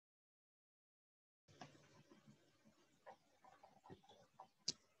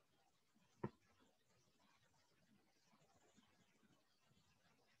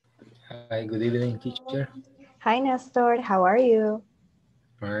Hi, good evening, teacher. Hi, Nestor. How are you?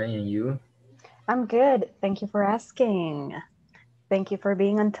 Fine, and you? I'm good. Thank you for asking. Thank you for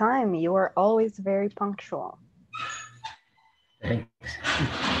being on time. You are always very punctual. Thanks.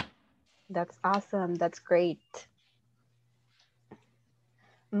 That's awesome. That's great.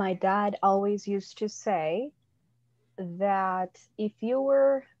 My dad always used to say that if you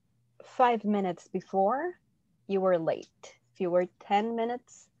were 5 minutes before, you were late. If you were 10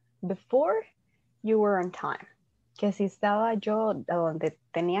 minutes before, you were on time. Que si estaba yo donde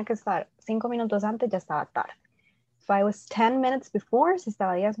tenía que estar 5 minutos antes, ya estaba tarde. If I was 10 minutes before, si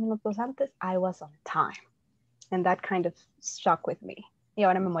estaba 10 minutos antes, I was on time. And that kind of stuck with me. Y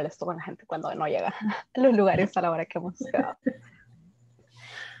ahora me molesto con la gente cuando no llega a los lugares a la hora que hemos quedado.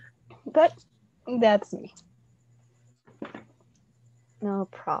 But that's me. No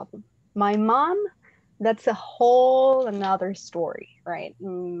problem. My mom, that's a whole another story, right?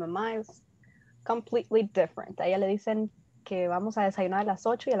 My mamá is completely different. A ella le dicen que vamos a desayunar a las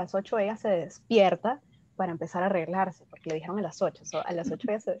 8 y a las 8 ella se despierta para empezar a arreglarse, porque le dijeron a las 8. So a las 8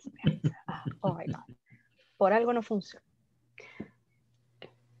 ella se despierta. Oh my God. Por algo no funciona.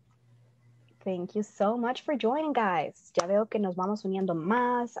 Thank you so much for joining, guys. Ya veo que nos vamos uniendo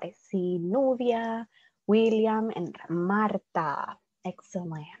más. I see Nubia, William, and Marta.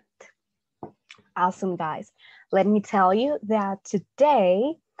 Excellent. Awesome, guys. Let me tell you that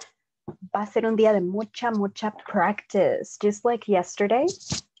today va a ser un día de mucha practice. Just like yesterday,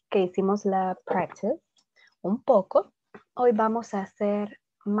 que hicimos la practice un poco, hoy vamos a hacer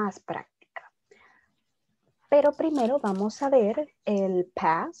más práctica. Pero primero vamos a ver el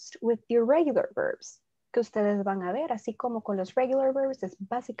past with the irregular verbs, que ustedes van a ver, así como con los regular verbs, es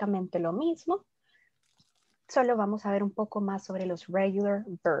básicamente lo mismo. Solo vamos a ver un poco más sobre los regular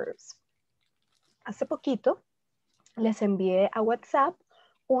verbs. Hace poquito les envié a WhatsApp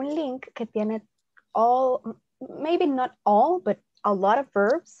un link que tiene all, maybe not all, but a lot of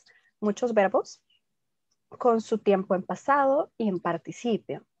verbs, muchos verbos, con su tiempo en pasado y en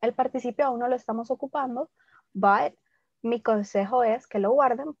participio. El participio aún no lo estamos ocupando, but mi consejo es que lo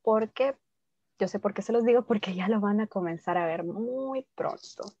guarden porque, yo sé por qué se los digo, porque ya lo van a comenzar a ver muy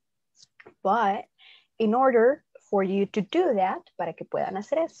pronto. But in order for you to do that, para que puedan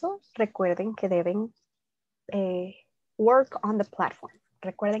hacer eso, recuerden que deben work on the platform.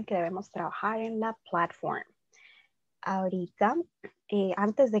 Recuerden que debemos trabajar en la platform. Ahorita,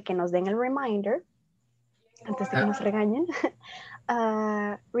 antes de que nos den el reminder, antes de que nos regañen,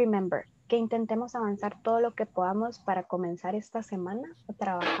 remember que intentemos avanzar todo lo que podamos para comenzar esta semana a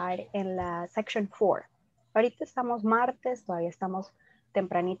trabajar en la section 4. Ahorita estamos martes, todavía estamos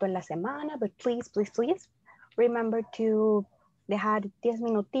tempranito en la semana, but please, remember to dejar 10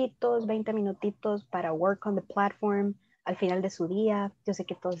 minutitos, 20 minutitos para work on the platform al final de su día. Yo sé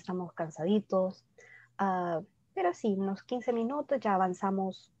que todos estamos cansaditos, pero sí, unos 15 minutos ya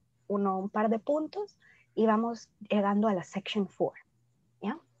avanzamos un par de puntos y vamos llegando a la section 4.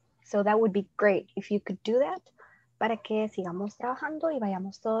 Yeah? So that would be great if you could do that para que sigamos trabajando y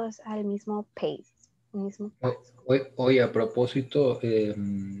vayamos todos al mismo pace. Hoy a propósito,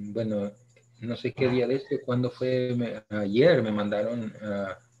 bueno, no sé qué día de esto, cuándo fue, ayer me mandaron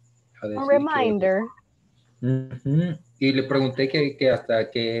a decir Un reminder. Y le pregunté que hasta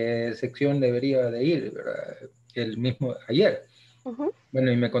qué sección debería de ir, ¿verdad? El mismo ayer.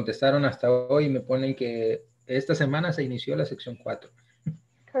 Bueno, y me contestaron hasta hoy y me ponen que esta semana se inició la sección 4.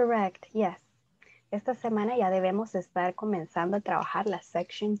 Correct, yes. Esta semana ya debemos estar comenzando a trabajar la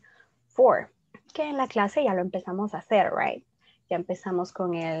section 4, que en la clase ya lo empezamos a hacer, right? Ya empezamos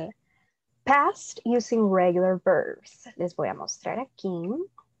con el past using regular verbs. Les voy a mostrar aquí.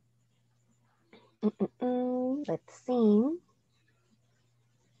 Let's see.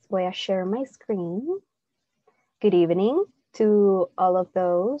 Voy a share my screen. Good evening to all of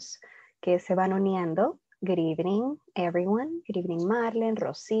those que se van uniendo. Good evening, everyone. Good evening, Marlene,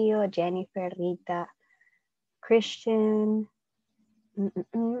 Rocío, Jennifer, Rita, Christian.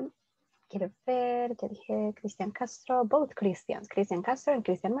 Quiero ver, ya dije Cristian Castro, both Christians. Cristian Castro and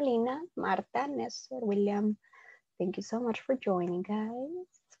Cristian Molina, Marta, Nestor, William. Thank you so much for joining, guys.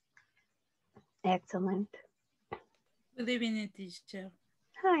 Excellent. Good evening, teacher.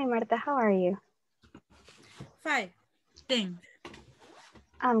 Hi, Marta, how are you? Fine, thanks.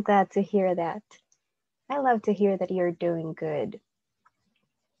 I'm glad to hear that. I love to hear that you're doing good.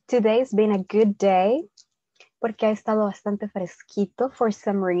 Today's been a good day porque ha estado bastante fresquito for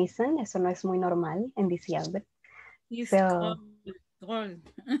some reason. Eso no es muy normal en diciembre. It's So, cold.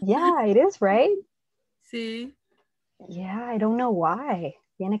 Yeah, it is, right? Sí. Yeah, I don't know why.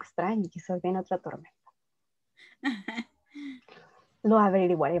 Bien extraño, quizás viene otra tormenta. Lo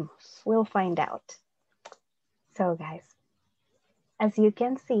averiguaremos. We'll find out. So, guys, as you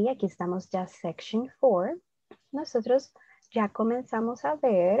can see, aquí estamos ya section 4. Nosotros ya comenzamos a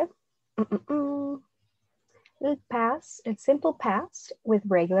ver el past, el simple past with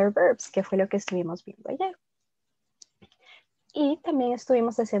regular verbs, que fue lo que estuvimos viendo ayer. Y también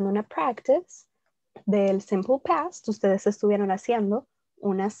estuvimos haciendo una practice del simple past. Ustedes estuvieron haciendo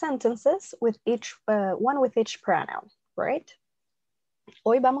unas sentences with each, one with each pronoun, right?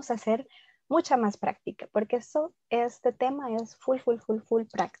 Hoy vamos a hacer mucha más práctica, porque este tema es full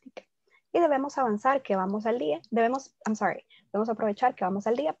práctica. Y debemos avanzar que vamos al día. Debemos aprovechar que vamos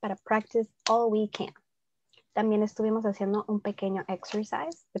al día para practice all we can. También estuvimos haciendo un pequeño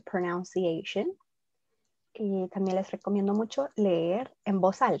exercise de pronunciation. Y también les recomiendo mucho leer en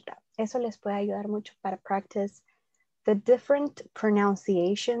voz alta. Eso les puede ayudar mucho para practice the different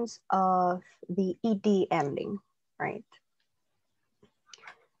pronunciations of the ed ending, right?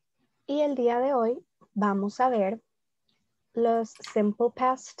 Y el día de hoy vamos a ver los simple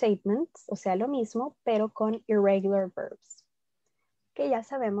past statements, o sea, lo mismo, pero con irregular verbs. Que ya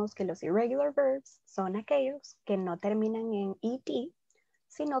sabemos que los irregular verbs son aquellos que no terminan en ed,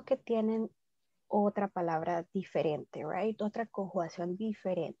 sino que tienen otra palabra diferente, right? Otra conjugación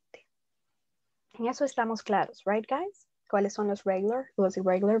diferente. En eso estamos claros, right, guys? ¿Cuáles son los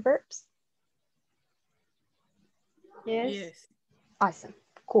irregular verbs? Yes. Awesome.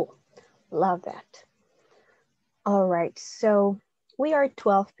 Cool. Love that. All right. So we are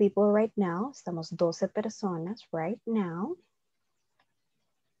 12 people right now. Estamos 12 personas right now.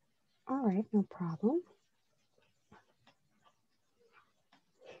 All right. No problem.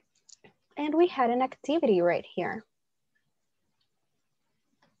 And we had an activity right here.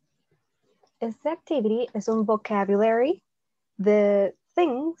 Esta activity is un vocabulary, the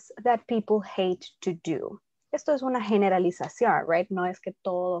things that people hate to do. Esto es una generalización, right? No es que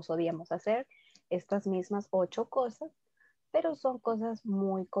todos odiamos hacer estas mismas 8 cosas, pero son cosas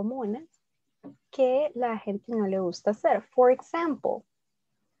muy comunes que la gente no le gusta hacer. For example,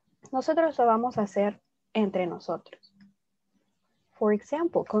 nosotros lo vamos a hacer entre nosotros. For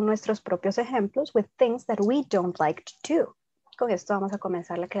example, con nuestros propios ejemplos with things that we don't like to do. Con esto vamos a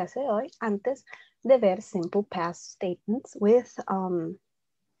comenzar la clase de hoy antes de ver simple past statements with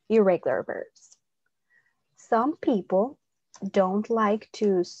irregular verbs. Some people don't like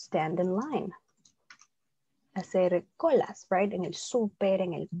to stand in line. Hacer colas, right? En el súper,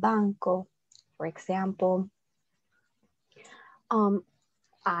 en el banco, for example.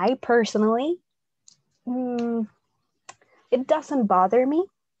 I personally, it doesn't bother me.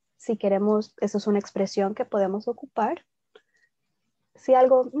 Si queremos, eso es una expresión que podemos ocupar. Si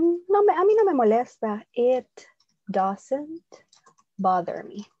algo, a mí no me molesta. It doesn't bother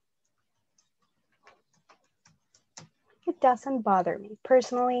me. It doesn't bother me.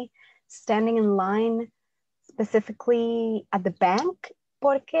 Personally, standing in line, specifically at the bank,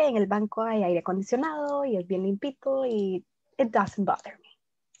 porque en el banco hay aire acondicionado y es bien limpito y it doesn't bother me.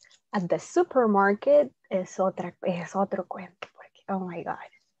 At the supermarket es otro cuento, porque, oh my God.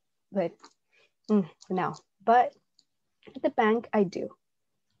 But, no. But at the bank, I do.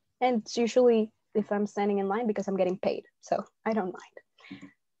 And it's usually if I'm standing in line because I'm getting paid. So I don't mind.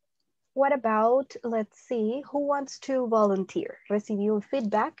 What about, let's see, who wants to volunteer? Recibí un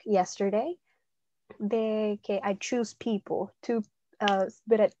feedback yesterday de que I choose people to,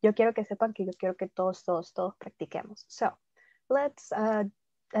 but yo quiero que sepan que yo quiero que todos practiquemos. So let's,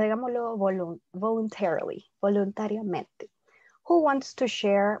 hagámoslo voluntariamente. Who wants to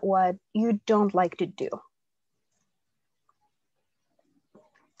share what you don't like to do?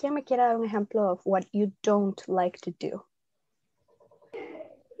 ¿Quién me quiere dar un ejemplo of what you don't like to do?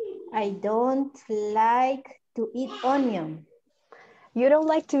 I don't like to eat onion. You don't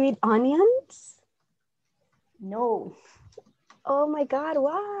like to eat onions? No. Oh my God,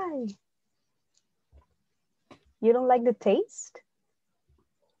 why? You don't like the taste?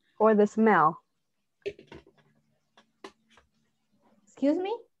 Or the smell? Excuse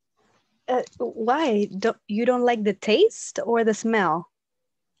me? Why? You don't like the taste or the smell?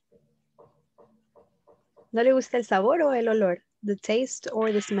 ¿No le gusta el sabor o el olor? The taste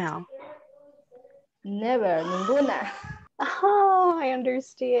or the smell? Never, ninguna. Oh, I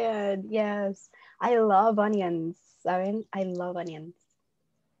understand. Yes. I love onions. ¿Saben? I love onions.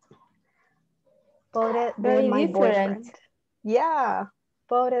 Pobre de Very my different. boyfriend. Yeah.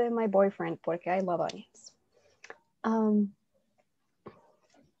 Pobre de my boyfriend porque I love onions.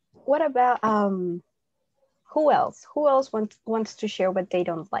 What about, who else? Who else wants to share what they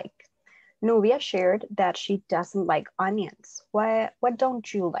don't like? Nubia shared that she doesn't like onions. What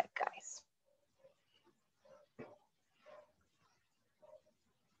don't you like, guys?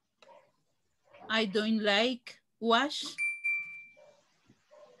 I don't like wash.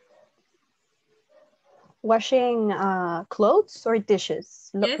 Washing clothes or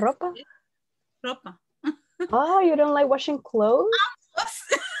dishes? Yes, Ropa? yes, ropa. Oh, you don't like washing clothes?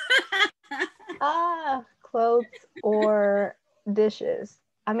 Clothes or dishes.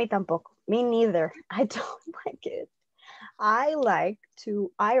 A mí tampoco. Me neither. I don't like it. I like to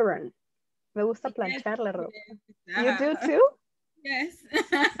iron. Me gusta planchar la ropa. You do too? Yes.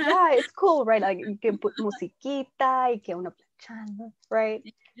 Yeah, it's cool, right? Like you can put musiquita y que uno planchando, right?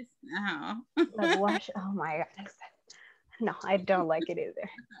 Yes. Like wash. Oh my God. No, I don't like it either.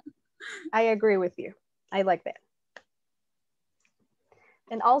 I agree with you. I like that.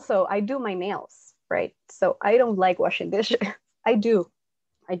 And also, I do my nails, right? So I don't like washing dishes. I do.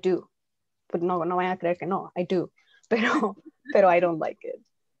 But no vayan a creer que no. I do. Pero I don't like it.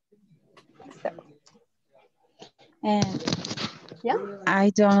 So. And yeah.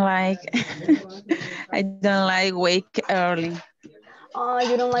 I don't like wake early. Oh,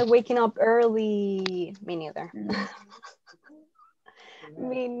 you don't like waking up early. Me neither.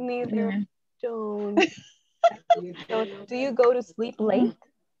 Me neither. Yeah. Don't. So, do you go to sleep late?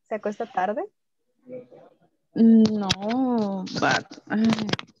 ¿Se acuesta tarde? No, but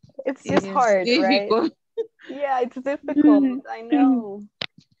It's just hard, difficult. right? Yeah, it's difficult. I know.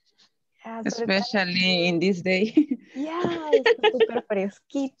 Yeah, Especially in this day. Yeah, está súper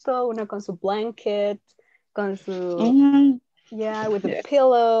fresquito, uno con su blanket, con su, yeah, with a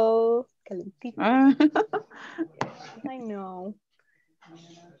pillow, calentito. I know.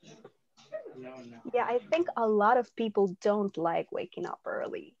 Yeah, I think a lot of people don't like waking up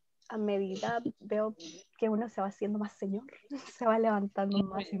early. A medida veo que uno se va haciendo más señor, se va levantando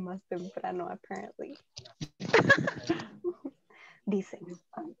más y más temprano, apparently. Dicen.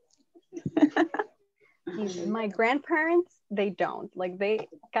 My grandparents, they don't. Like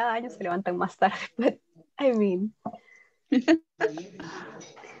cada año se levantan más tarde, but I mean.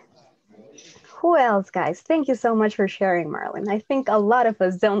 Who else, guys? Thank you so much for sharing, Marlon. I think a lot of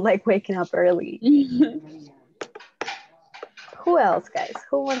us don't like waking up early. Who else, guys?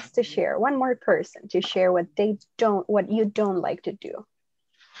 Who wants to share? One more person to share what you don't like to do.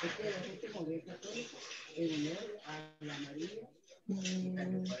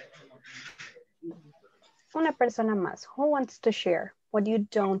 Una persona más. Who wants to share what you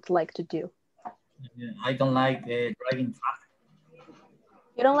don't like to do? I don't like driving traffic.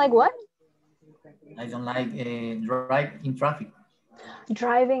 You don't like what? I don't like drive in traffic.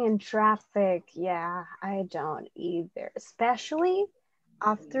 Driving in traffic, yeah, I don't either. Especially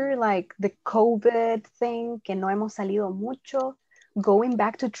after like the COVID thing, que no hemos salido mucho, going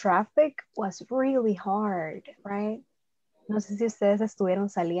back to traffic was really hard, right? No sé si ustedes estuvieron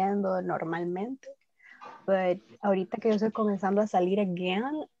saliendo normalmente, but ahorita que yo estoy comenzando a salir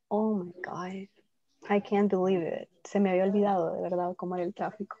again, oh my God, I can't believe it. Se me había olvidado de verdad cómo era el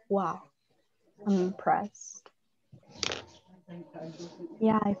tráfico. Wow, I'm impressed.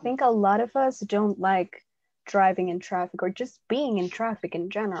 Yeah, I think a lot of us don't like driving in traffic or just being in traffic in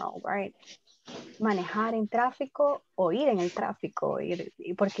general, right? Manejar en tráfico o ir en el tráfico,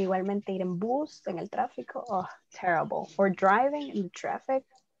 porque igualmente ir en bus en el tráfico, oh, terrible. Or driving in the traffic,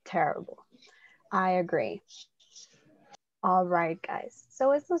 terrible. I agree. All right, guys.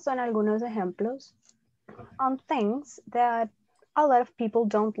 So estos son algunos ejemplos on things that a lot of people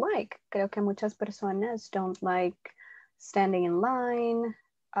don't like. Creo que muchas personas don't like standing in line.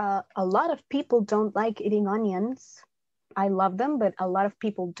 A lot of people don't like eating onions. I love them, but a lot of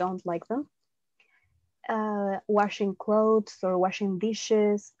people don't like them. Washing clothes or washing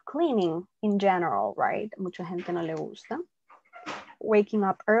dishes, cleaning in general, right? Mucha gente no le gusta. Waking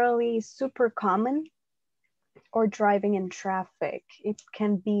up early, super common. Or driving in traffic. It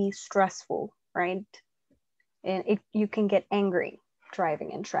can be stressful, right? And you can get angry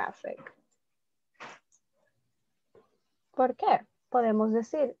driving in traffic. ¿Por qué? Podemos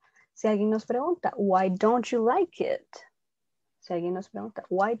decir, si alguien nos pregunta, why don't you like it? Si alguien nos pregunta,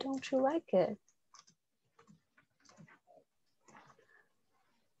 why don't you like it?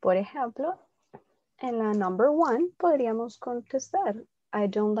 Por ejemplo, en la number 1 podríamos contestar, I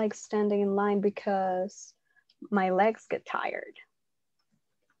don't like standing in line because my legs get tired,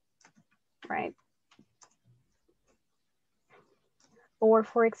 right? Or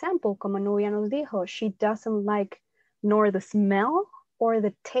for example, como Nubia nos dijo, she doesn't like nor the smell or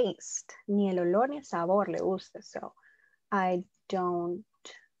the taste, ni el olor ni el sabor le gusta. So I don't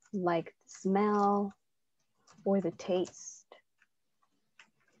like the smell or the taste.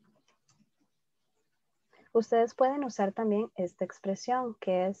 Ustedes pueden usar también esta expresión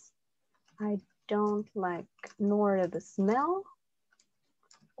que es I don't like nor the smell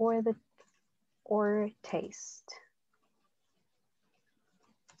or or taste.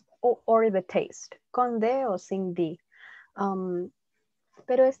 Or the taste, con D o sin D.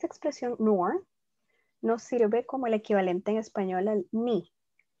 Pero esta expresión nor nos sirve como el equivalente en español al ni.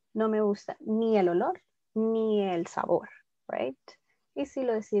 No me gusta ni el olor ni el sabor, right? Y si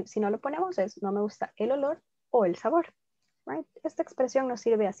no lo ponemos es no me gusta el olor o el sabor, right? Esta expresión nos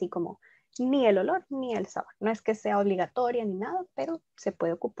sirve así como ni el olor ni el sabor. No es que sea obligatoria ni nada, pero se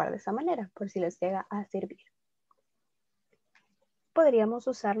puede ocupar de esa manera por si les llega a servir. Podríamos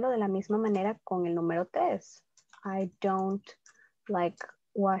usarlo de la misma manera con el número 3. I don't like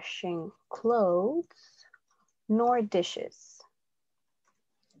washing clothes nor dishes.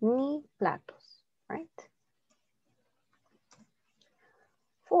 Ni platos, right?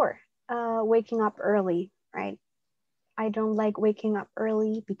 4, waking up early, right? I don't like waking up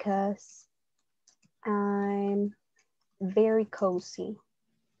early because I'm very cozy.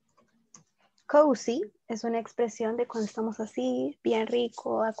 Cozy es una expresión de cuando estamos así, bien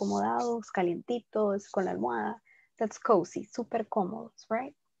rico, acomodados, calientitos, con la almohada. That's cozy, súper cómodos,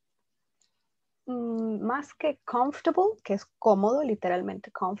 right? Más que comfortable, que es cómodo,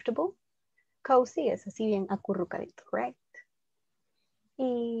 literalmente comfortable. Cozy es así bien acurrucadito, right?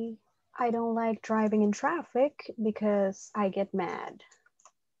 Y I don't like driving in traffic because I get mad.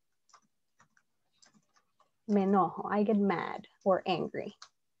 Me enojo, I get mad or angry.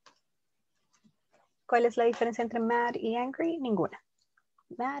 ¿Cuál es la diferencia entre mad y angry? Ninguna.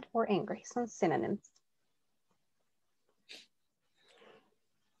 Mad or angry son synonyms.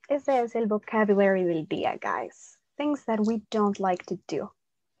 Ese es el vocabulary del día, guys. Things that we don't like to do.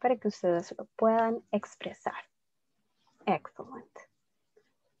 Para que ustedes lo puedan expresar. Excellent.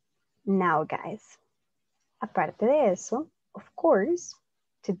 Now, guys, aparte de eso, of course,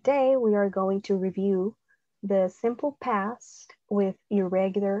 today we are going to review the simple past with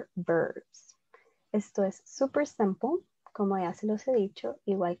irregular verbs. Esto es super simple, como ya se los he dicho,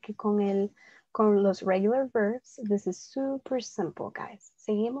 igual que con los regular verbs. This is super simple, guys.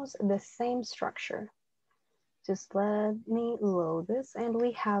 Seguimos the same structure. Just let me load this, and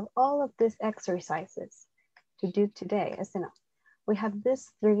we have all of these exercises to do today. We have these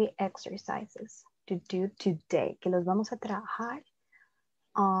 3 exercises to do today, que los vamos a trabajar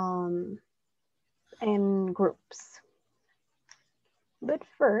in groups. But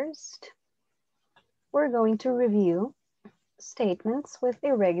first, we're going to review statements with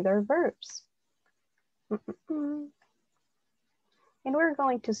irregular verbs. And we're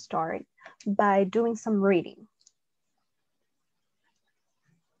going to start by doing some reading.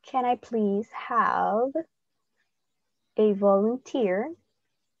 Can I please have a volunteer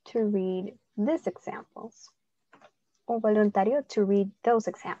to read these examples? Un voluntario to read those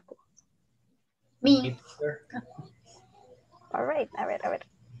examples. Me. All right, a ver.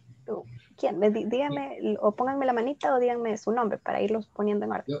 ¿Quién? Díganme, o pónganme la manita o díganme su nombre para irlos poniendo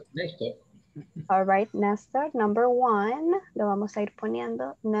en orden. Yo, Néstor. All right, Nestor, number 1. Lo vamos a ir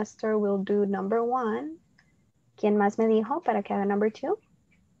poniendo. Nestor will do number 1. ¿Quién más me dijo para que haga number 2?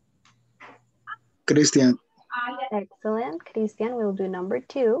 Christian. Excellent. Christian will do number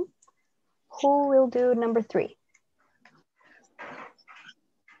 2. Who will do number 3?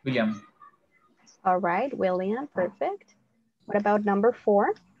 William. All right, William, perfect. What about number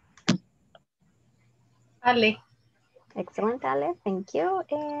 4? Ale. Excellent, Ale, thank you.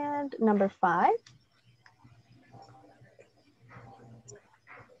 And number 5?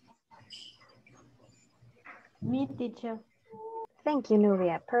 Me, teacher. Thank you,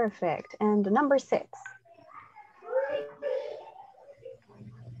 Nubia, perfect. And number 6?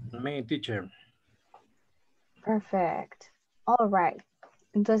 Me, teacher. Perfect. All right.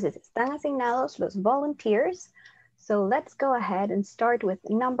 Entonces, están asignados los volunteers. So let's go ahead and start with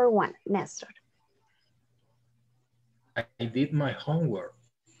number 1, Nestor. I did my homework.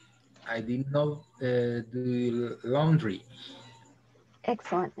 I did not do laundry.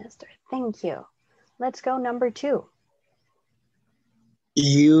 Excellent, Nestor. Thank you. Let's go number 2.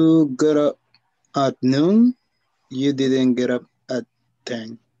 You got up at noon. You didn't get up at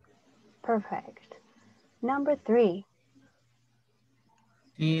 10. Perfect. Number 3.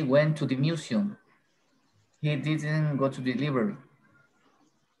 He went to the museum. He didn't go to the library.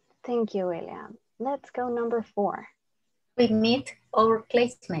 Thank you, William. Let's go number 4. We meet our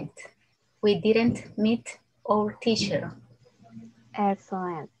classmate. We didn't meet our teacher.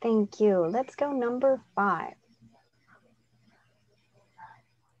 Excellent. Thank you. Let's go number 5.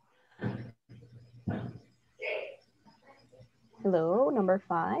 Hello, number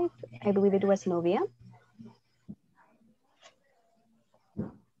 5. I believe it was Novia.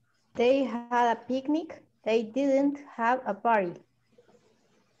 They had a picnic. They didn't have a party.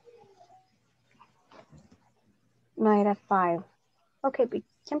 No era 5. Okay,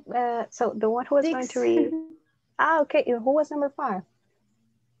 so the one who was 6. going to read. Okay. Who was number 5?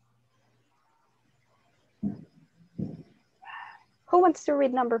 Who wants to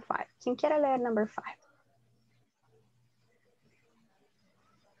read number 5? ¿Quién quiere leer number 5?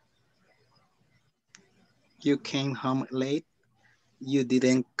 You came home late. You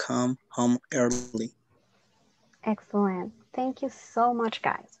didn't come home early. Excellent. Thank you so much,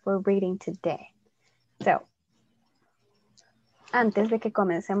 guys, for reading today. So, antes de que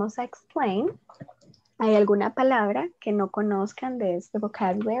comencemos a explain, ¿hay alguna palabra que no conozcan de este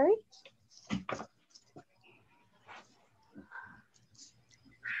vocabulary?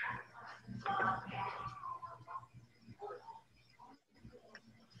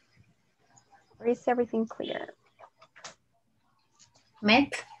 Or is everything clear?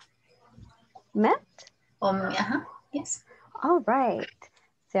 Met. Met? Yes. All right.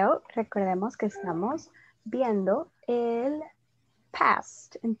 So, recordemos que estamos viendo el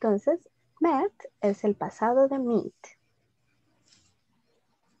past. Entonces, met es el pasado de meet.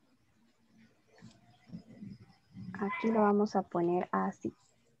 Aquí lo vamos a poner así.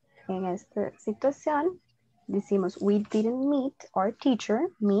 En esta situación, decimos we didn't meet our teacher.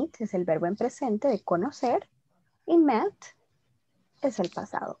 Meet es el verbo en presente de conocer. Y met es el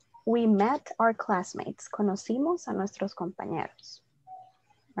pasado. We met our classmates. Conocimos a nuestros compañeros.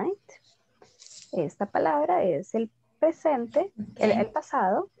 Right? Esta palabra es el presente, el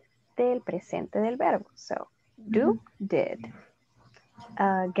pasado del presente del verbo. So, do, did.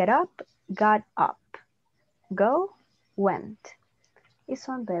 Get up, got up. Go, went. Y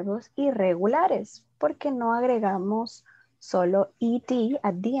son verbos irregulares porque no agregamos solo ed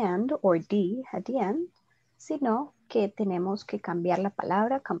at the end or d at the end, sino que tenemos que cambiar la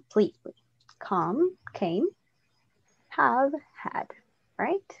palabra completely. Come, came, have, had,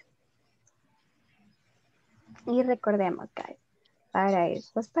 right? Y recordemos, guys, para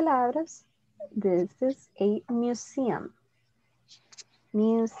estas palabras, this is a museum.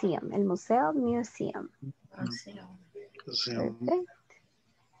 Museum, el museo, museum. Perfect.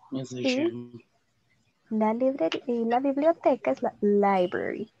 Y la biblioteca es la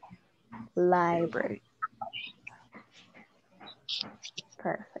library. Library.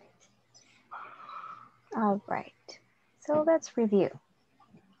 Perfect. All right. So let's review.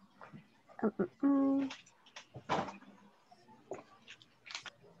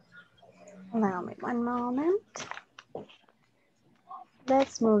 Allow me one moment.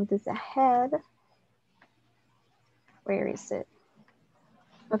 Let's move this ahead. Where is it?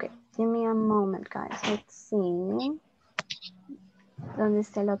 Okay, give me a moment, guys. Let's see. ¿Dónde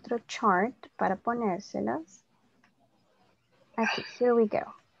está el otro chart para ponérselas? Aquí, here we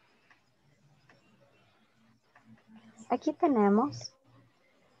go. Aquí tenemos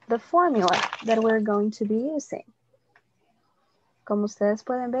the formula that we're going to be using. Como ustedes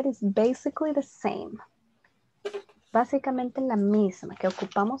pueden ver, it's basically the same. Básicamente la misma que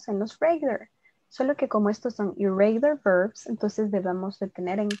ocupamos en los regular. Solo que como estos son irregular verbs, entonces debemos de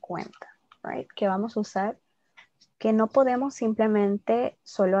tener en cuenta, right? Que vamos a usar, que no podemos simplemente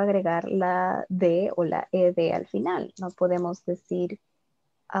solo agregar la D o la ED al final. No podemos decir,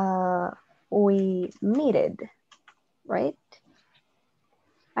 we needed, right?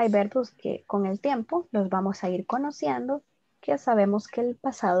 Hay verbos que con el tiempo los vamos a ir conociendo, que sabemos que el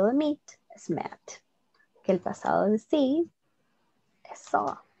pasado de meet es met, que el pasado de see es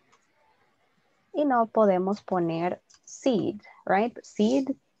saw. Y no podemos poner seed, right?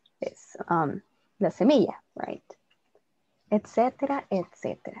 Seed es la semilla, right? Etcétera,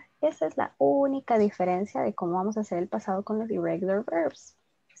 etcétera. Esa es la única diferencia de cómo vamos a hacer el pasado con los irregular verbs.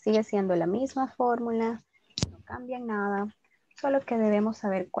 Sigue siendo la misma fórmula, no cambia nada, solo que debemos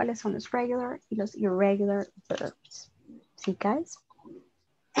saber cuáles son los regular y los irregular verbs. ¿Sí, guys?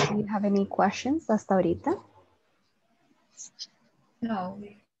 Do you have any questions hasta ahorita? No.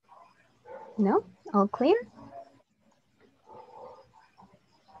 No? All clear?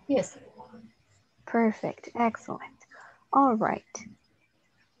 Yes. Perfect. Excellent. All right.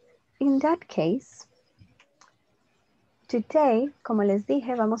 In that case, today, como les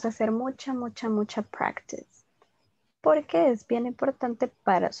dije, vamos a hacer mucha practice. Porque es bien importante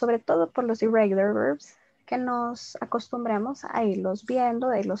para, sobre todo por los irregular verbs, que nos acostumbremos a irlos viendo,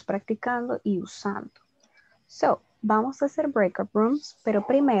 a irlos practicando y usando. So, vamos a hacer breakup rooms, pero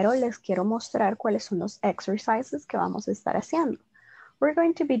primero les quiero mostrar cuáles son los exercises que vamos a estar haciendo. We're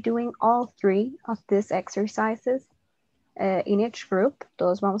going to be doing all 3 of these exercises in each group.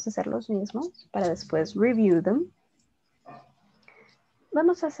 Todos vamos a hacer los mismos para después review them.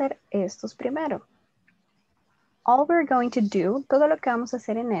 Vamos a hacer estos primero. All we're going to do, todo lo que vamos a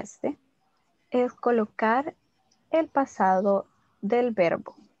hacer en este, es colocar el pasado del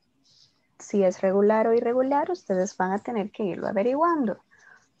verbo. Si es regular o irregular, ustedes van a tener que irlo averiguando.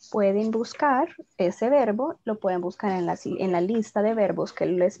 Pueden buscar ese verbo, lo pueden buscar en la lista de verbos que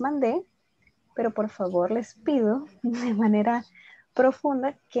les mandé, pero por favor les pido de manera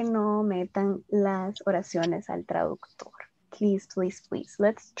profunda que no metan las oraciones al traductor. Please, please, please.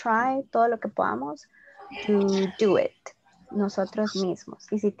 Let's try todo lo que podamos to do it nosotros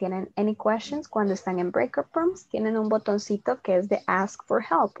mismos. Y si tienen any questions cuando están en breakout rooms, tienen un botoncito que es de ask for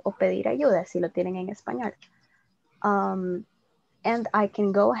help o pedir ayuda si lo tienen en español. And I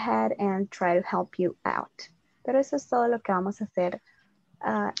can go ahead and try to help you out. Pero eso es todo lo que vamos a hacer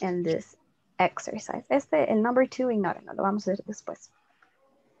en this exercise. El number 2, ignórenlo, lo vamos a hacer después.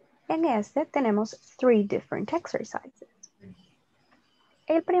 En este tenemos 3 different exercises.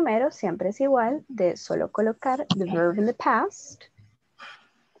 El primero siempre es igual de solo colocar the verb in the past.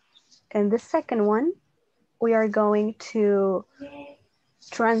 And the second one, we are going to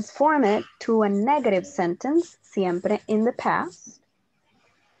transform it to a negative sentence, siempre in the past.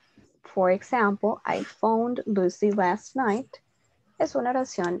 For example, I phoned Lucy last night. Es una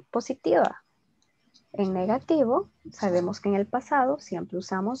oración positiva. En negativo, sabemos que en el pasado siempre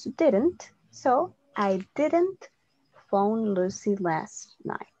usamos didn't. So, I didn't phone Lucy last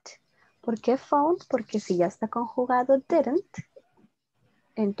night. ¿Por qué phone? Porque si ya está conjugado didn't,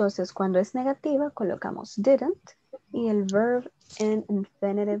 entonces cuando es negativa colocamos didn't y el verb en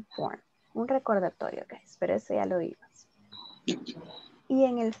infinitive form. Un recordatorio, guys, pero eso ya lo vimos. Y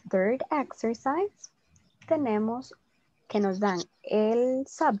en el third exercise tenemos que nos dan el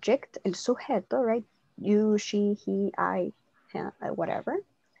subject, el sujeto, right? You, she, he, I, whatever.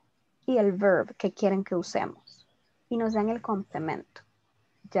 Y el verb que quieren que usemos. Y nos dan el complemento.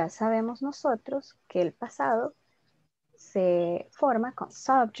 Ya sabemos nosotros que el pasado se forma con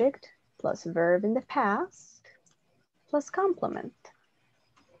subject plus verb in the past plus complement.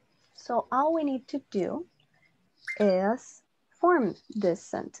 So all we need to do is form these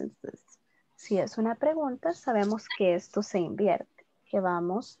sentences. Si es una pregunta, sabemos que esto se invierte.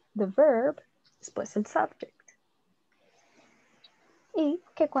 Llevamos the verb, después el subject. Y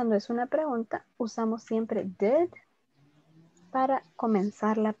que cuando es una pregunta, usamos siempre did para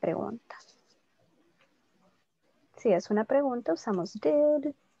comenzar la pregunta. Si es una pregunta, usamos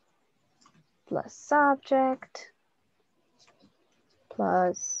did plus subject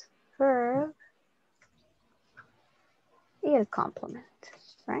plus verb y el complement,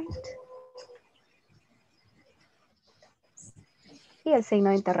 right? Y el signo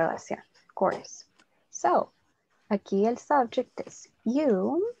de interrogación, of course. So, aquí el subject es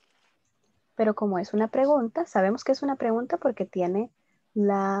you, pero como es una pregunta, sabemos que es una pregunta porque tiene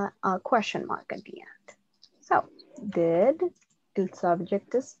la question mark at the end. So, did, el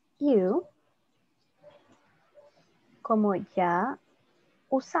subject is you, como ya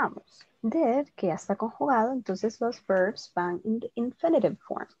usamos did, que ya está conjugado, entonces los verbs van in the infinitive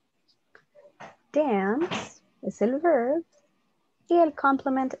form. Dance es el verb y el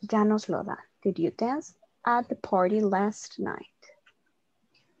complement ya nos lo da. Did you dance at the party last night?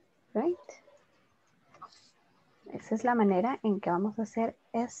 Right? Esa es la manera en que vamos a hacer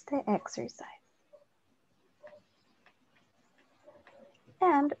este exercise.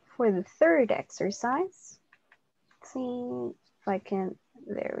 And for the third exercise, let's see if I can,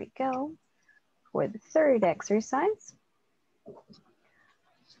 there we go. For the third exercise,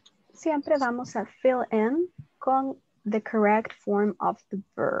 siempre vamos a fill in con the correct form of the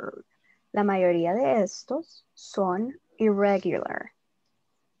verb. La mayoría de estos son irregular.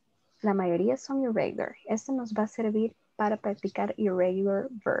 La mayoría son irregular. Este nos va a servir para practicar irregular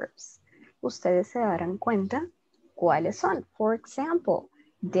verbs. Ustedes se darán cuenta cuáles son. For example,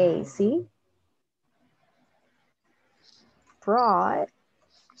 Daisy brought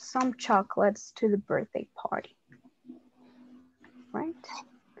some chocolates to the birthday party. Right?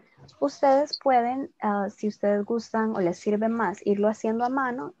 Ustedes pueden, si ustedes gustan o les sirve más irlo haciendo a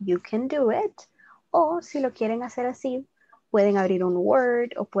mano, you can do it. O si lo quieren hacer así, pueden abrir un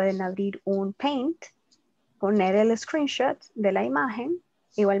Word o pueden abrir un Paint, poner el screenshot de la imagen.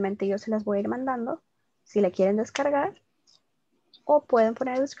 Igualmente yo se las voy a ir mandando si la quieren descargar. O pueden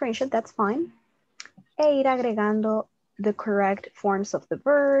poner el screenshot, that's fine. E ir agregando the correct forms of the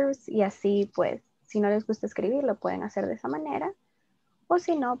verbs. Y así pues, si no les gusta escribir, lo pueden hacer de esa manera. O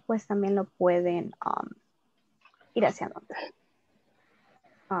si no, pues también lo pueden ir haciendo.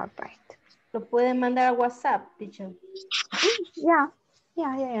 All right. Lo pueden mandar a WhatsApp, teacher. Yeah.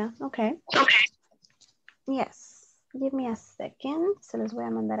 Okay. Yes. Give me a second. Se los voy a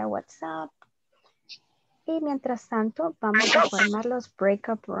mandar a WhatsApp. Y mientras tanto, vamos a formar los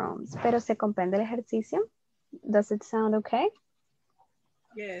breakup rooms. Pero ¿se comprende el ejercicio? Does it sound okay?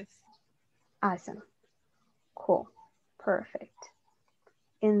 Yes. Awesome. Cool. Perfect.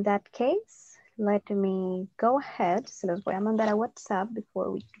 In that case, let me go ahead. Se los voy a mandar a WhatsApp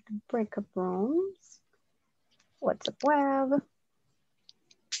before we do the breakup rooms. WhatsApp web.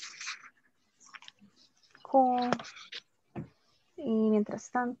 Cool. Y mientras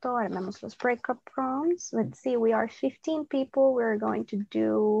tanto, armamos los breakup rooms. Let's see, we are 15 people. We're going to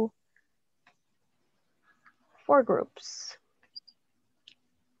do 4 groups.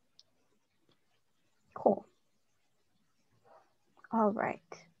 Cool. All right.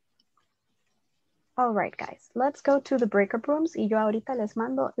 All right, guys. Let's go to the breakup rooms. Y yo ahorita les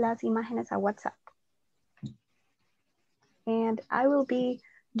mando las imágenes a WhatsApp. And I will be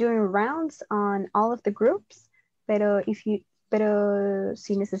doing rounds on all of the groups. Pero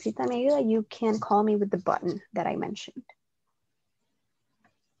si necesitan mi ayuda, you can call me with the button that I mentioned.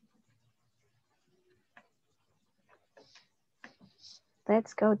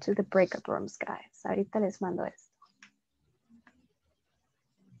 Let's go to the breakup rooms, guys. Ahorita les mando esto.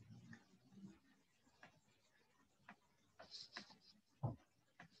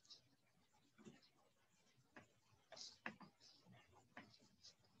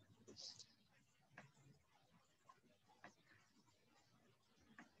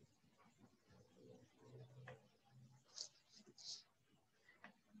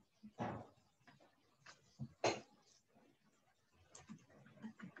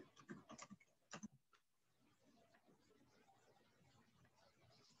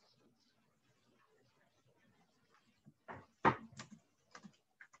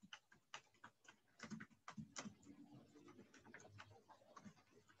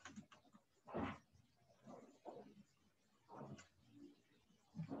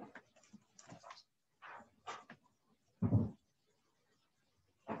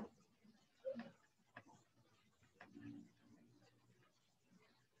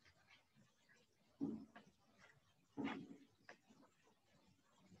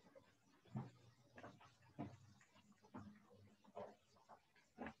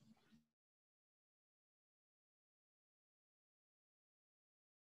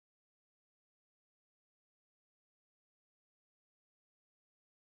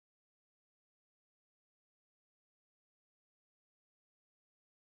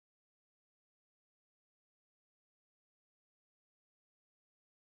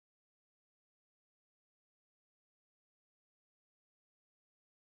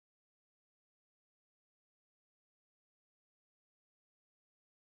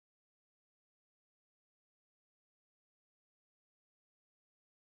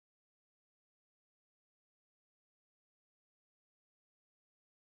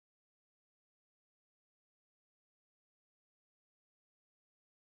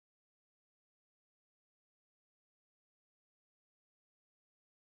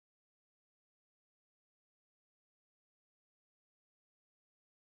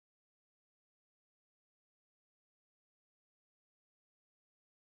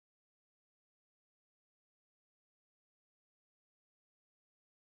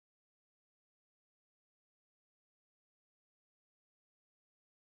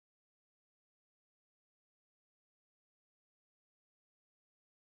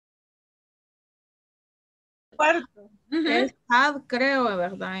 Cuarto. Es had, creo,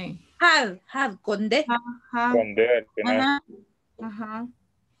 ¿verdad? Had, con D. Con D al final. Ajá.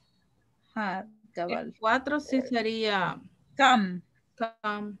 Had, cabal. El 4 sí sería come.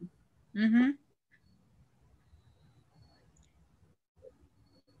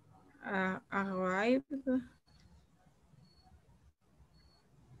 Arrived.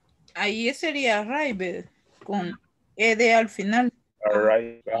 Ahí sería arrived con ed al final.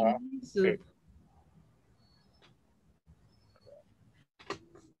 Arrived. Sí.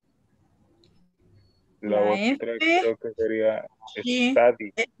 La otra creo que sería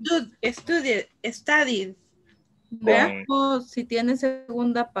studied. Veamos si tiene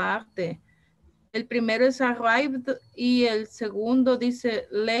segunda parte. El primero es arrived y el segundo dice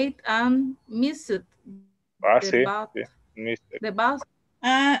late and missed. Sí. Missed. The bus.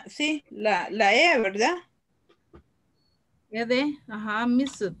 Sí, la E, ¿verdad? ED, ajá,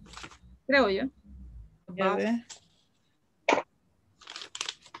 missed. Creo yo.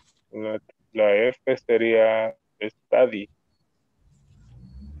 La F sería study.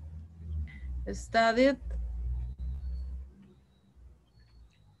 Studied.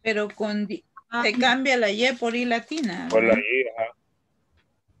 Pero con se cambia la Y por I latina. Por la I, ajá.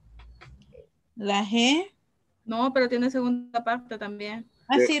 La G. No, pero tiene segunda parte también.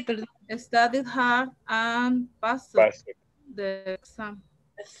 Sí, perdón. Studied hard and passed the exam.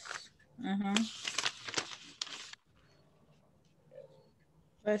 Ajá.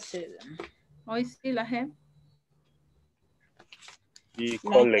 Resident. Hoy sí la G. Y La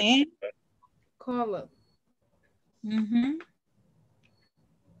collect. G. Collect.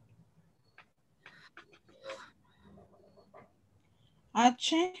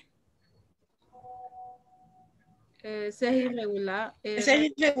 H. Ese es irregular. Ese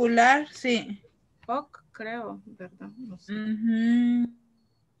es irregular, sí. POC, creo, ¿verdad? No sé.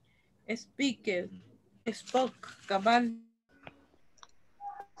 Speaker. Spoke, cabal.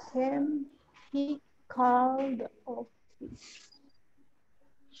 Can he call the office?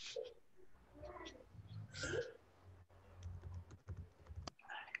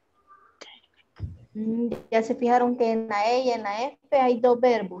 Ya se fijaron que en la E y en la F hay dos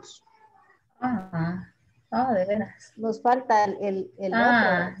verbos. De veras. Nos falta el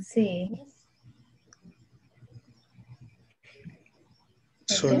otro. Sí.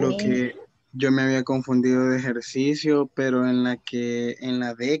 Solo que yo me había confundido de ejercicio, pero en la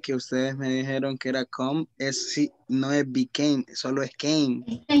D que ustedes me dijeron que era come, sí, no es became, solo es came.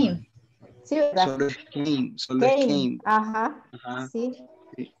 Sí, ¿verdad? Solo es came, Came. Ajá. Sí.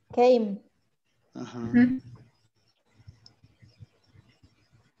 Sí. Came. Ajá.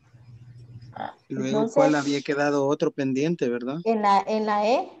 Luego, Entonces, ¿cuál había quedado otro pendiente, verdad? En la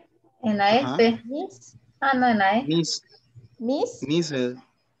E. En la F. Miss. No, en la E. Miss. Miss. Missed.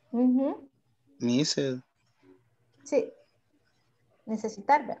 Ujú. Missed. Sí.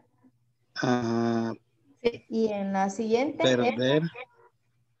 Necesitarla. Ajá. Y en la siguiente. Perder.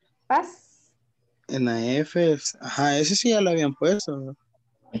 Paz. En la F. Ajá, ese sí ya lo habían puesto.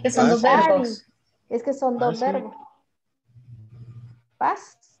 Es que son dos verbos. Es que son dos verbos.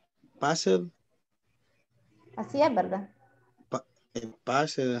 Paz. Passed. Así es, ¿verdad?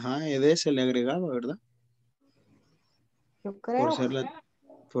 Passed, ajá, ED se le agregaba, ¿verdad? Yo creo.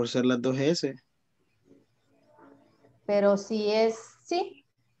 Por ser las dos S. Pero si es, sí.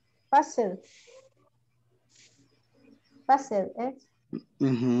 Passed. Passed, ¿eh?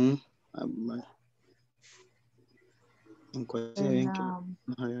 ¿En cuál se ven que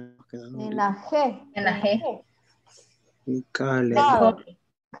nos habíamos quedado? En la G. En la G. Call.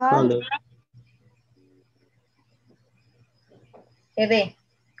 ED.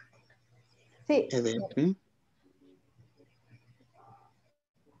 Sí. ED, ¿sí?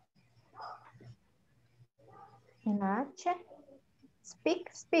 En la H.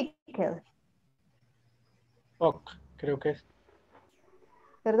 Speak, speaker. Spock, creo que es.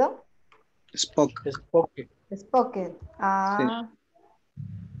 ¿Perdón? Spock. Spock. Spoken. Sí.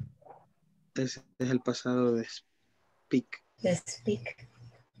 Ese es el pasado de speak. De speak.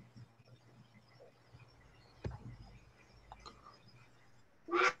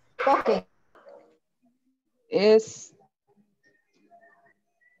 Spoken. Es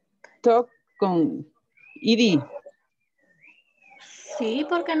talk con id. Sí,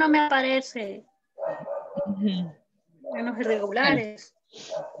 porque no me aparece en los irregulares.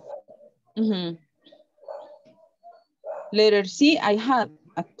 Letter C, I had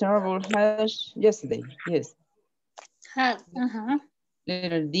a terrible headache yesterday. Yes. Had,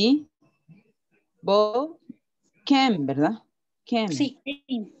 Letter D, Bob came, ¿verdad? Came. Sí.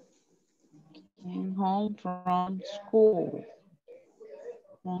 Came home from school.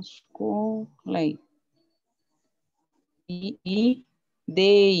 From school late. They.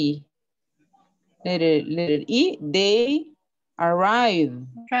 Letter E, they arrived.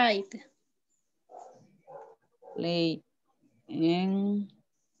 Right. Late. En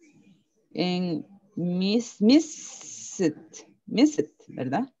miss it,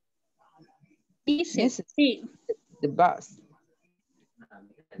 ¿verdad? Miss it, sí. The bus.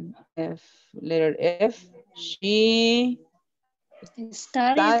 Letter F, she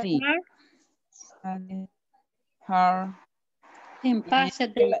studied her. En pase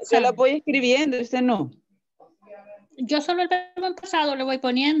de Yo la voy escribiendo, usted no. Yo solo el verbo en pasado le voy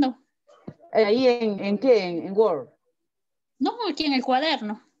poniendo. ¿Ahí en qué? ¿En Word? No, aquí en el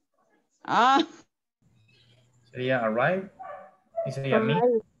cuaderno. Sería arrive y sería miss.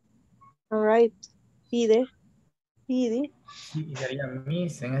 Arrive. Pide. Sí, y sería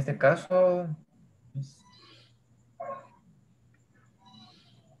miss. En este caso,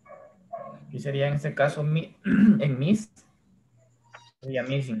 y sería en este caso en miss sería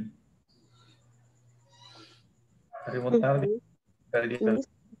missing. Arribo tarde, perdí el...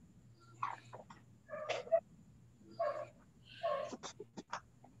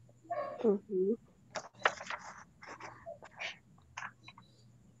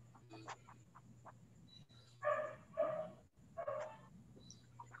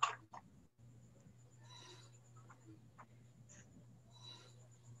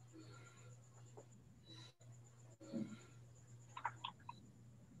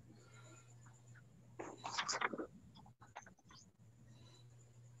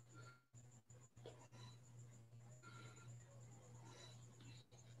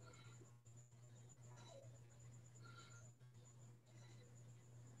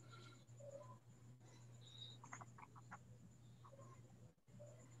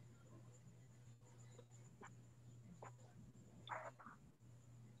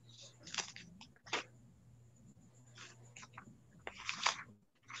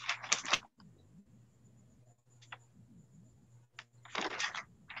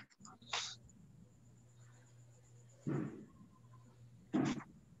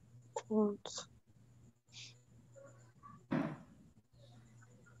 Won't.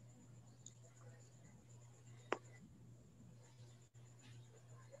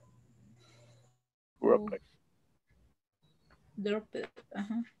 Drop it.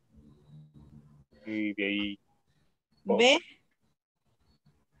 Ajá. Y de ahí. B.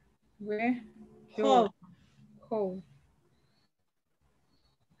 Where? How. How.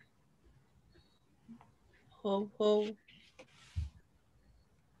 How.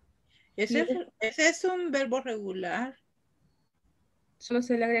 Ese es un verbo regular. Solo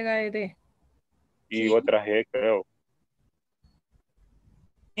se le agrega ed. Y Sí. otra G, creo.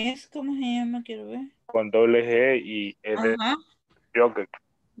 Es, ¿cómo se llama? Quiero ver. Con doble G y ed. Ajá. Yogurt.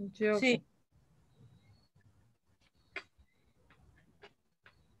 Sí.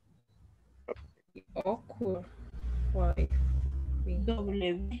 Awkward. Why?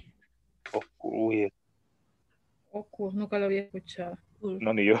 W. Uy, Awkward, nunca lo había escuchado.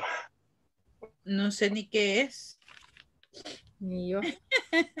 no, ni yo. No sé ni qué es. Ni yo.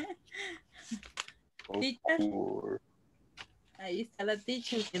 Teacher. Ahí está la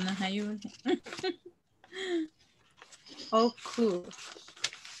teacher que nos ayuda. Awkward.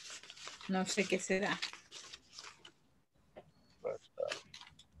 No sé qué será.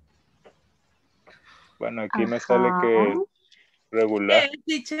 Bueno, aquí me sale que regular. ¿Qué es,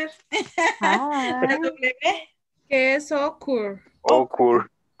 teacher? Ah, ¿Qué es awkward? Awkward.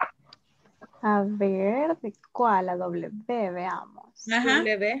 a ver, ¿de cuál? La W, veamos. Ajá.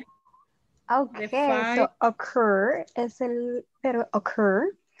 W. Ok, Define. so occur es el verbo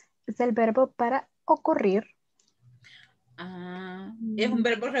occur, es el verbo para ocurrir. Ah, es un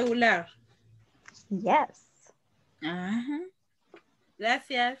verbo regular. Yes, Ajá.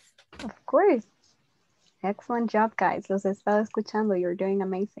 Gracias. of course. Excellent job, guys. Los he estado escuchando. You're doing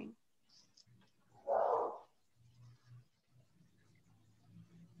amazing.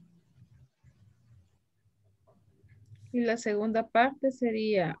 Y la segunda parte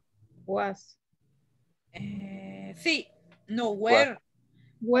sería was. Sí. No, where.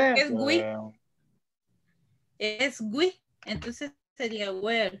 Where. Es we. Es we. Entonces sería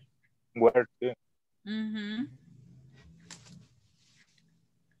where. Where, sí. Ujú.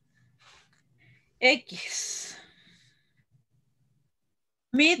 X.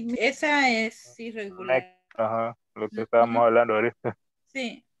 Meet, esa es irregular. Ajá, lo que estábamos hablando ahorita.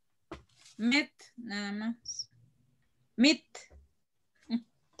 Sí. Met, nada más. Meet.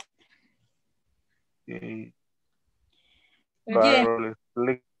 Y Yeah.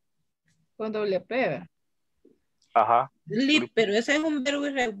 sleep. Con doble P. Ajá. Sleep, pero ese es un verbo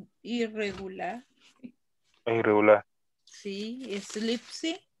irregular. Es irregular. Sí, sleep,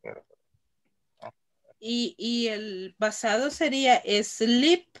 sí. Y el pasado sería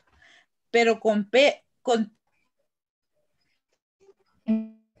sleep, pero con P, con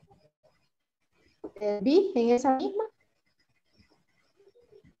 ¿Vi en esa misma?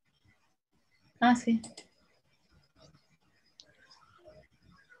 Ah, sí.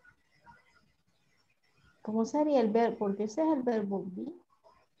 ¿Cómo sería el verbo? Porque ese es el verbo be.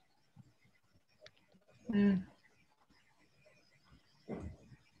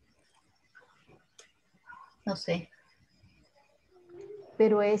 No sé.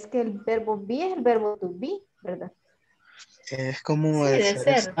 Pero es que el verbo be es el verbo to be, ¿verdad? Es como Sí, debe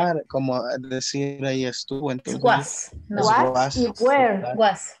ser. estar, como decir ahí estuvo. Entonces, Was. No. Was y were.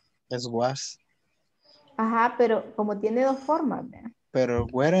 Was. Es was. Ajá, pero como tiene dos formas, ¿verdad? Pero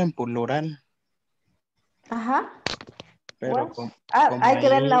were en plural. Ajá. Pero Was. como Hay que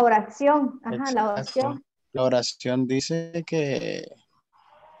ver ahí, la oración. Ajá, la exacto. oración. La oración dice que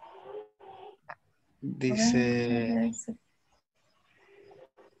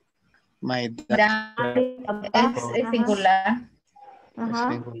my dad Es singular. es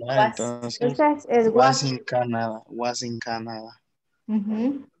Ajá. singular, Was. entonces Esa es was was. in Canada, was in Canada.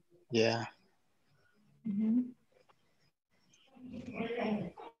 Ujú. Yeah. Ujú.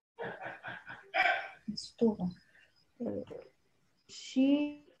 Estuvo.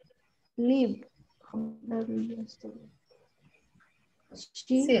 She lived.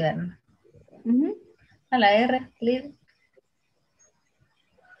 She. Sí, Dana. Ujú. A la R, live.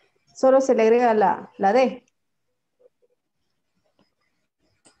 Solo se le agrega la D.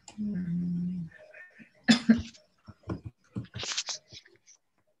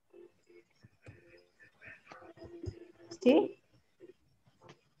 ¿Sí?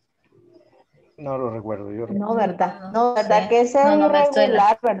 No lo recuerdo yo. No, ¿verdad? No No, ¿verdad? sé. Que ese es No me suena.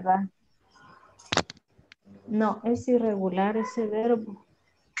 irregular, ¿verdad? No, es irregular ese verbo.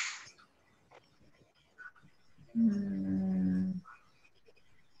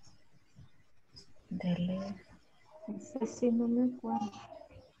 Dele. Ese sí no me acuerdo.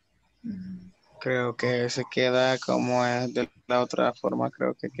 Creo que se queda como es de la otra forma,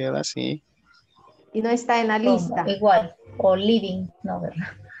 creo que queda así. Y no está en la lista. Igual. O living. No,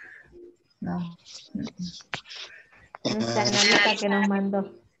 ¿verdad? No. No está en la lista que nos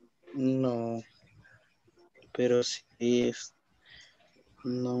mandó. No, pero sí es.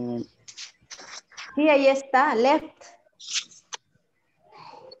 No. Sí, ahí está. Left.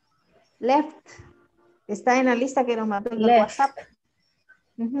 Left. Está en la lista que nos mandó en el WhatsApp.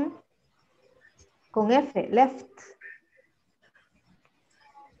 Con F. Left.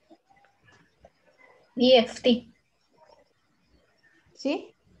 EFT.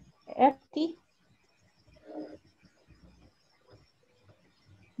 ¿Sí? FT.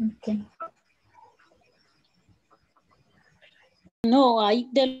 Okay. No, hay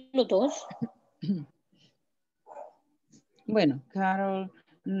de los dos. Bueno, Carol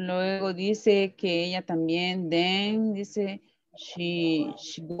luego dice que ella también, then dice, she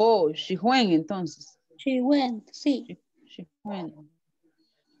went, entonces. She went, sí. She went.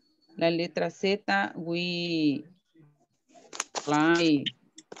 La letra Z, we fly.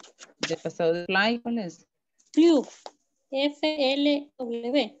 ¿De pasado de fly cuál es? Flew.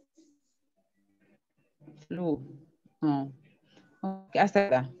 F-L-W. Flew. No. Okay, hasta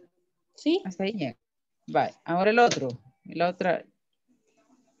acá. ¿Sí? Hasta ahí llega. Vale. Ahora el otro. La otra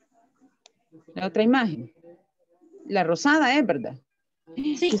imagen. La rosada es, ¿verdad?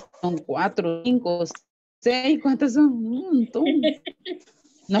 Sí. Son 4, 5, 6. ¿Cuántas son? Un montón.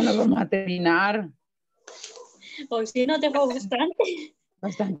 No lo vamos a terminar. Hoy sí no te fue bastante.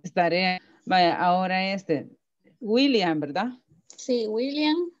 Bastantes tareas. Vaya, ahora William, ¿verdad? Sí,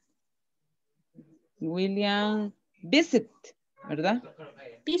 William. William visit, ¿verdad?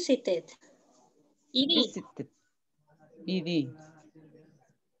 Visited. ED. Visited. ED.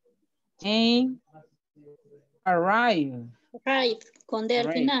 And arrive. Arrive. Con D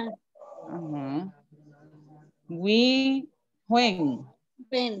al final. We went.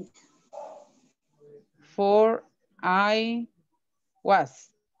 Went. For I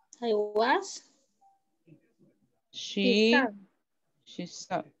was. I was. She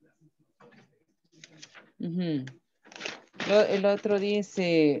saw. El otro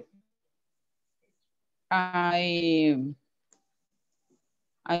dice I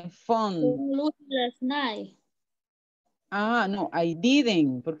found. Last night. No, I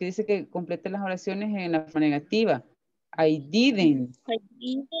didn't, porque dice que complete las oraciones en la forma negativa. I didn't. I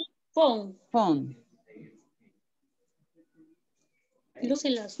didn't phone.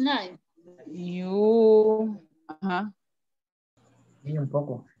 Lucy last night. You. Sí, un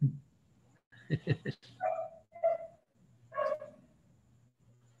poco.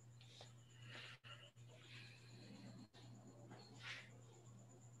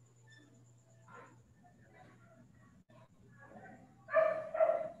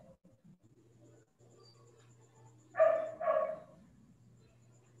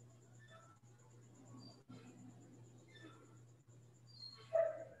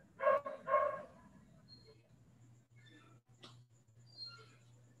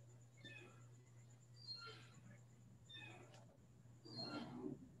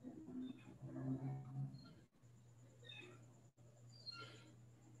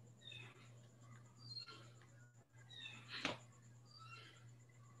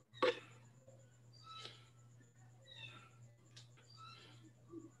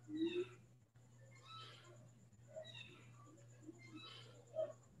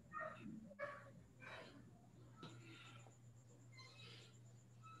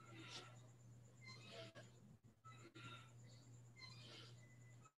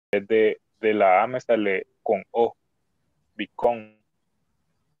 De la A me sale con O. Become.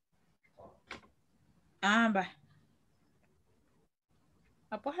 Va.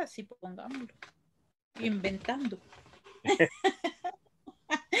 Pues así pongámoslo. Inventando.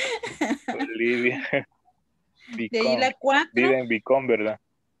 Olivia. De ahí la 4. Didn't become, ¿verdad?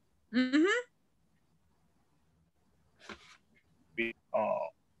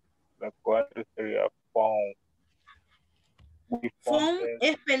 La 4 sería found.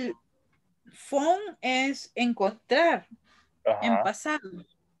 Found es encontrar. En pasado.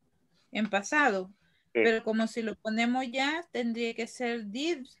 Sí. Pero como si lo ponemos ya, tendría que ser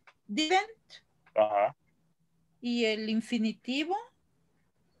didn't. Y el infinitivo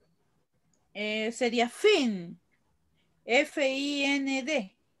sería fin.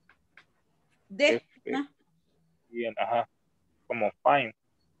 F-I-N-D. Como fine.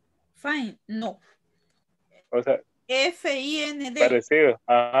 Fine, no. O sea, F-I-N-D. Parecido.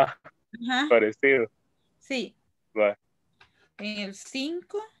 Parecido. Sí. Va. En el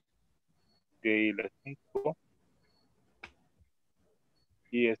 5. Y la 5.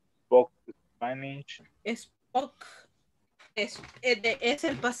 Y spoke Spanish. Spoke. Es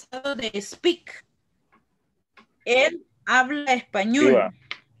el pasado de speak. Él habla español. Iba.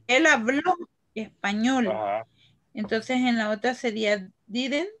 Él habló español. Ajá. Entonces en la otra sería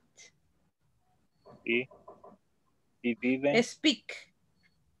didn't. Y didn't Speak.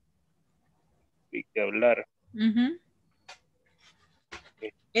 speak, de hablar.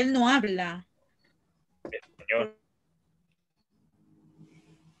 Él no habla. Español.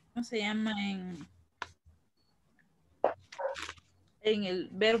 ¿Cómo se llama en el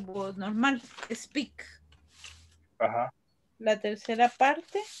verbo normal? Speak. Ajá. La tercera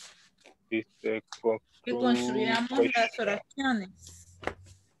parte. Dice Que construyamos las oraciones.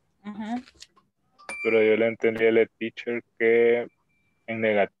 Ajá. Pero yo le entendí al teacher que en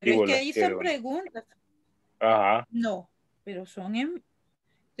negativo. Pero es que las ahí quiere, son preguntas. Ajá. No, pero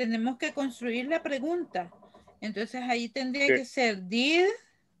tenemos que construir la pregunta. Entonces ahí tendría que ser did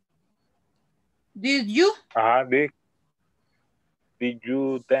you Ajá, did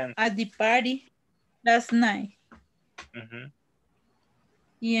you dance at the party last night?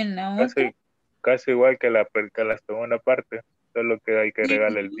 Y en la otra. Casi igual que la segunda parte, solo que hay que Did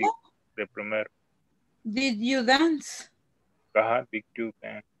agregarle el you? did de primero. Did you dance? Ajá, did you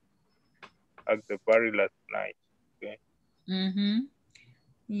dance at the party last night? Okay.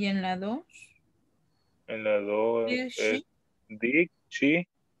 Y en la 2. En la 2 Did did she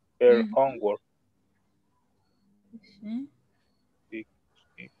her homework? Sí. Did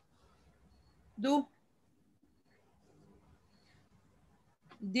she Do.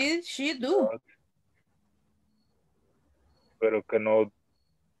 Did she do? Pero que no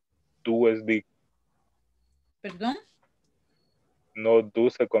do es did. ¿Perdón? No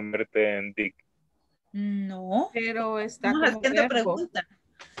do se convierte en did. No. Pero está Estamos como haciendo verbo. pregunta.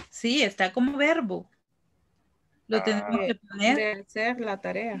 Sí, está como verbo. Lo tenemos que poner. Debe ser la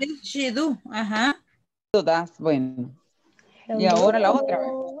tarea. Did she do? Ajá. Todas, bueno. Hello, Y ahora la otra.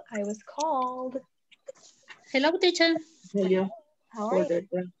 I was called. Hello, teacher. How are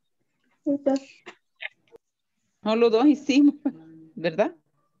you? Solo 2 hicimos, ¿verdad?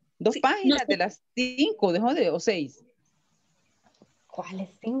 2 Sí, páginas no. de las 5, dejó de, o 6. ¿Cuáles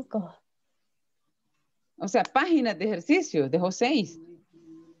 5? O sea, páginas de ejercicio, dejó 6.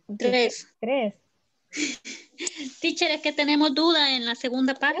 3. 3. Teacher, es que tenemos duda en la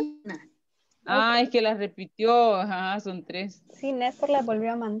segunda página. Ah, es que las repitió, ajá, son 3. Sí, Néstor la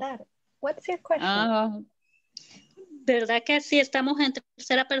volvió a mandar. What's your question? Ah, ¿Verdad que si estamos en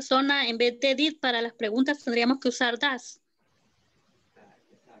tercera persona, en vez de did para las preguntas, tendríamos que usar das?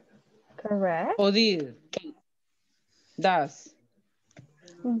 Correct. o did. Das.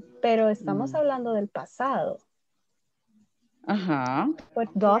 Pero estamos hablando del pasado. Ajá. Pues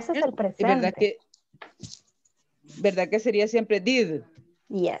 2 es el ¿Y presente. verdad que sería siempre did?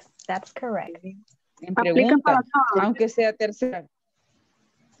 Yes, that's correct. En pregunta, aunque sea tercera.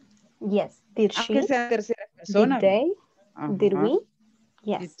 Yes. Did she? Aunque sea tercera persona. Did they? Ajá. Did we?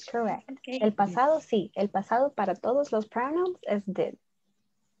 Yes, Did she. correct. Okay. El pasado sí. El pasado para todos los pronouns es did.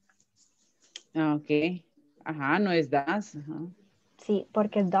 Ah, ok. Ajá, no es das. Ajá. Sí,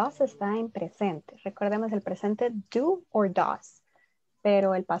 porque does está en presente. Recordemos el presente do or does.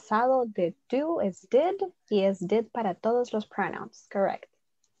 Pero el pasado de do es did y es did para todos los pronouns. Correct.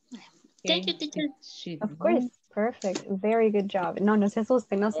 Thank you, teacher. Of course. Perfect. Very good job. No se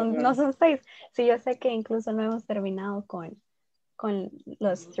asusten, no son 6. Sí, yo sé que incluso no hemos terminado con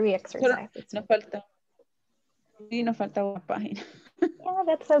los 3 exercises. Nos falta una página. Yeah,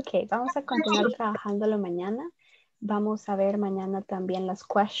 that's okay. Vamos a continuar trabajándolo mañana. Vamos a ver mañana también las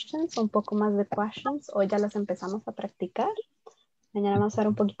questions, un poco más de questions. Hoy ya las empezamos a practicar. Mañana vamos a ver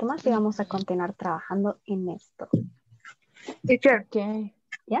un poquito más y vamos a continuar trabajando en esto. Teacher. Okay.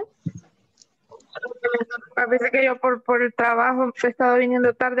 ¿Ya? A veces que yo por el trabajo he estado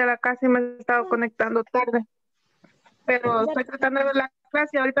viniendo tarde a la casa y me he estado conectando tarde. Pero estoy tratando de ver la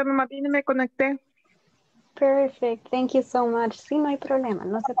clase y ahorita nomás vine y me conecté. Perfect. Thank you so much. Sí, no hay problema.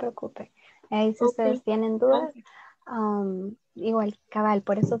 No se preocupe. Ahí si ustedes tienen dudas, igual, cabal,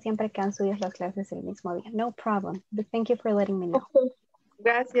 por eso siempre quedan subidas las clases el mismo día. No problem. But thank you for letting me know.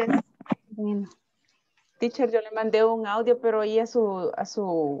 Gracias. Bueno. Teacher, yo le mandé un audio, pero ahí a su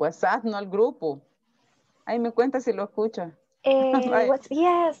WhatsApp, no al grupo. Ahí me cuenta si lo escucha.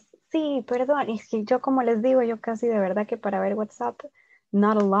 Yes, sí, perdón. Es que yo, como les digo, yo casi de verdad que para ver WhatsApp,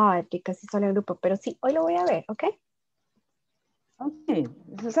 not a lot, que casi solo el grupo, pero sí, hoy lo voy a ver, ¿ok?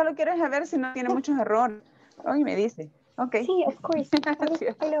 Ok. Solo quiero saber si no tiene muchos errores. Hoy me dice. Ok. Sí, of course.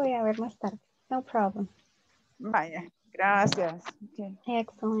 Hoy lo voy a ver más tarde. No problem. Vaya, gracias. Okay.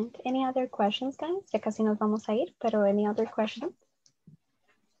 Excellent. Any other questions, guys? Ya casi nos vamos a ir, pero any other questions?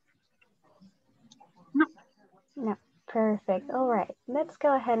 No, perfect. All right, let's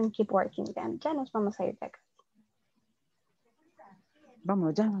go ahead and keep working then. Ya nos vamos a ir de acá.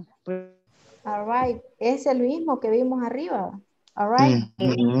 Vamos, ya. All right. Es el mismo que vimos arriba. All right.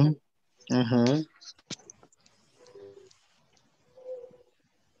 Ajá.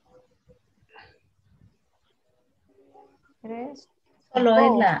 Tres. Solo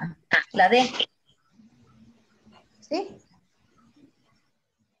es la D. ¿Sí?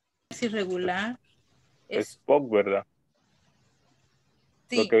 Es irregular. Spock, ¿verdad?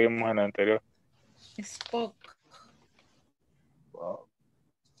 Sí. Lo que vimos en el anterior. Spock. Wow.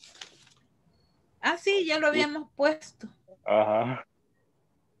 Ah, sí, ya lo habíamos puesto. Ajá.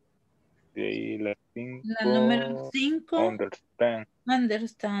 Y ahí la 5. La número 5. Understand.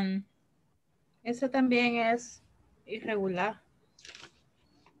 Understand. Esa también es irregular.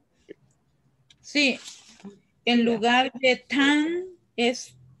 Sí. En lugar de tan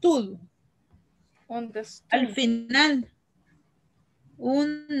es tud. Understood. Al final.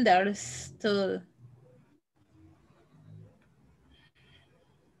 Understood.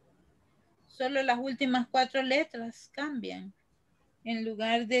 Solo las últimas 4 letras cambian. En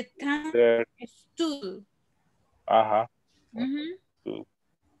lugar de tan es tud. Ajá.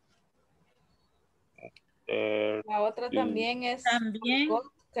 La otra también es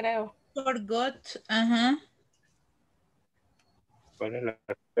forgot, creo. Forgot, ajá. ¿Cuál es la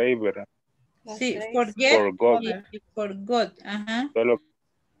 6, verdad? Sí, forgot. Y forgot, ajá. Solo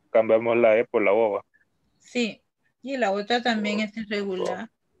cambiamos la E por la O. Sí, y la otra también es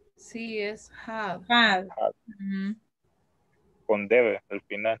irregular. Sí, es have. Have. Con debe al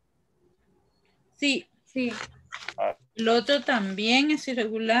final. Sí. Sí. El otro también es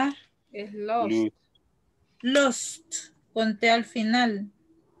irregular. Es lost. Lost. Con T al final.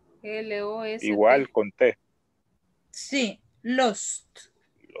 L-O-S-T. Igual con T. Sí, lost.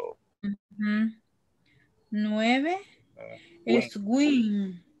 9 es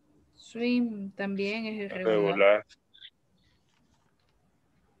win. Swim también es irregular.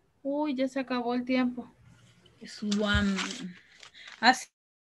 Uy, ya se acabó el tiempo. Swam. Así.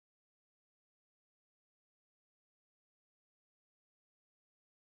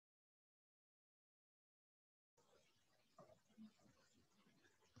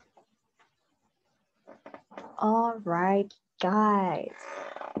 All right, guys.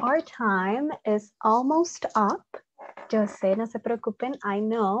 Our time is almost up. Yo sé, no se preocupen. I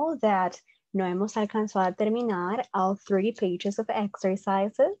know that no hemos alcanzado a terminar all 3 pages of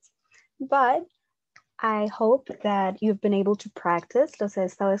exercises, but I hope that you've been able to practice. Los he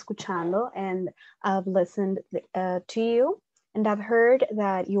estado escuchando and I've listened to you and I've heard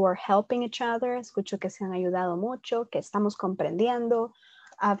that you are helping each other. Escucho que se han ayudado mucho, que estamos comprendiendo.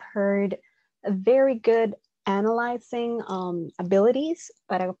 I've heard a very good analyzing abilities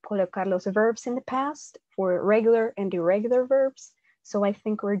para colocar los verbs in the past for regular and irregular verbs. So I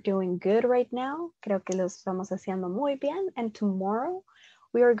think we're doing good right now. Creo que lo estamos haciendo muy bien. And tomorrow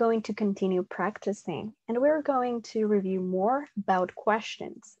we are going to continue practicing and we're going to review more about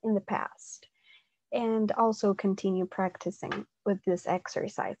questions in the past and also continue practicing with these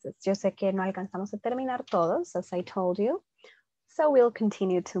exercises. Yo sé que no alcanzamos a terminar todos, as I told you. So we'll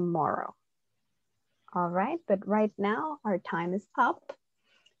continue tomorrow. All right, but right now our time is up.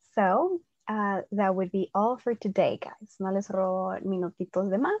 So that would be all for today, guys. No les robo minutitos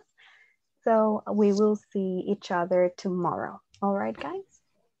de más. So we will see each other tomorrow. All right, guys?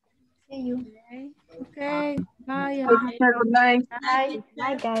 See you. Okay, bye. Good night.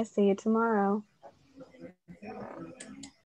 Bye, guys. See you tomorrow.